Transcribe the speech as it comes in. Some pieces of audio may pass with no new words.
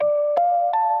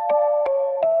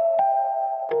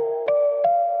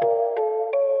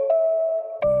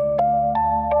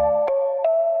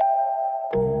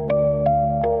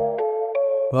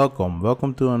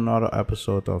Welcome to another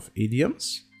episode of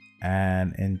Idioms.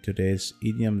 And in today's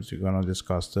idioms, we're going to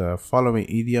discuss the following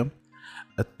idiom: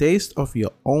 a taste of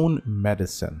your own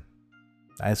medicine.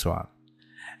 Nice one.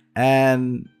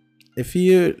 And if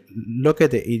you look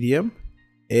at the idiom,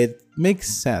 it makes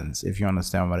sense if you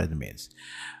understand what it means.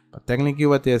 But technically,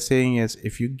 what they're saying is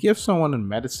if you give someone a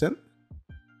medicine,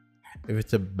 if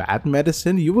it's a bad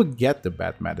medicine, you will get the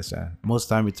bad medicine. Most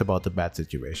time, it's about the bad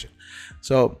situation.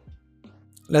 So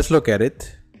let's look at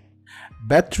it.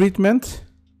 Bad treatment,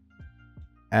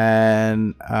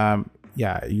 and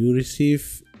you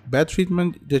receive bad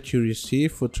treatment that you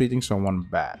receive for treating someone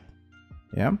bad.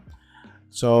 Yeah.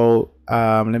 So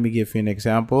let me give you an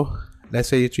example. Let's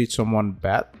say you treat someone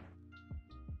bad,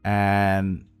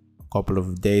 and a couple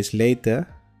of days later,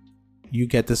 you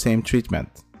get the same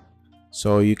treatment.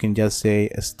 So you can just say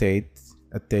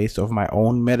a taste of my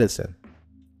own medicine.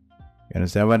 You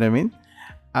understand what I mean?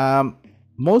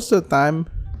 Most of the time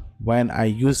when I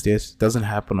use this, it doesn't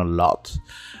happen a lot.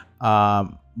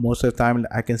 Most of the time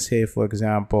I can say, for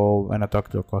example, when I talk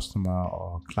to a customer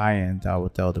or a client, I will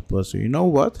tell the person, you know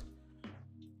what?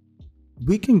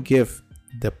 We can give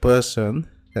the person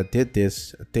that did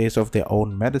this a taste of their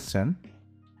own medicine,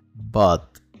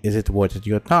 but is it worth it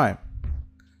your time?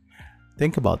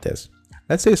 Think about this.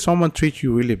 Let's say someone treats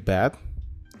you really bad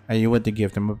and you want to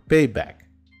give them a payback.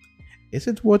 Is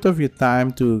it worth of your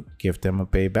time to give them a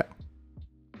payback?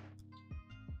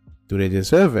 Do they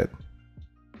deserve it?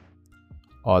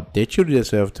 Or did you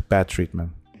deserve the bad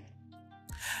treatment?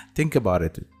 Think about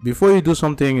it. Before you do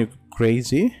something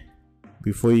crazy,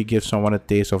 before you give someone a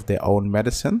taste of their own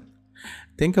medicine,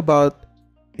 think about,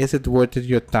 is it worth it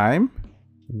your time?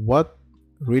 What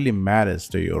really matters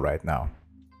to you right now?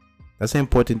 That's an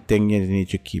important thing you need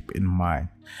to keep in mind.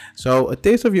 So a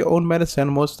taste of your own medicine,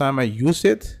 most time I use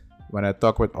it when I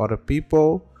talk with other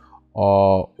people,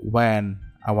 or when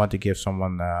I want to give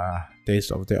someone a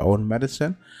taste of their own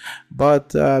medicine.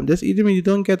 But this idiom, you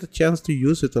don't get a chance to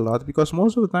use it a lot, because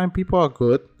most of the time people are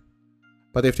good,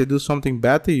 but if they do something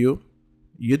bad to you,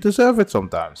 you deserve it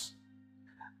sometimes.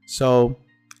 So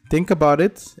think about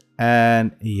it,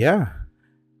 and yeah,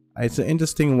 it's an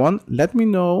interesting one. Let me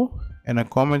know in a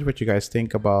comment what you guys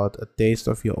think about a taste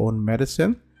of your own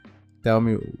medicine. Tell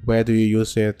me, where do you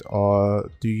use it,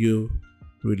 or do you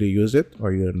really use it,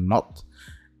 or you're not?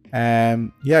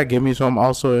 And yeah, give me some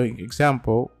also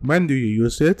example. When do you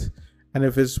use it, and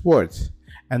if it's worth?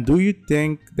 And do you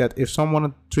think that if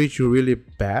someone treats you really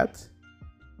bad,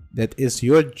 that is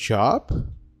your job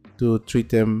to treat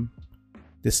them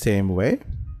the same way?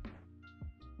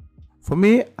 For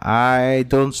me, I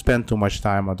don't spend too much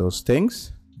time on those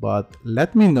things, but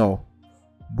let me know,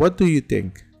 what do you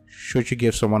think? Should you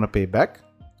give someone a payback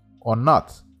or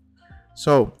not?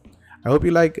 So I hope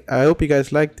you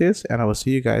guys like this, and I will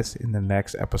see you guys in the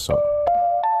next episode.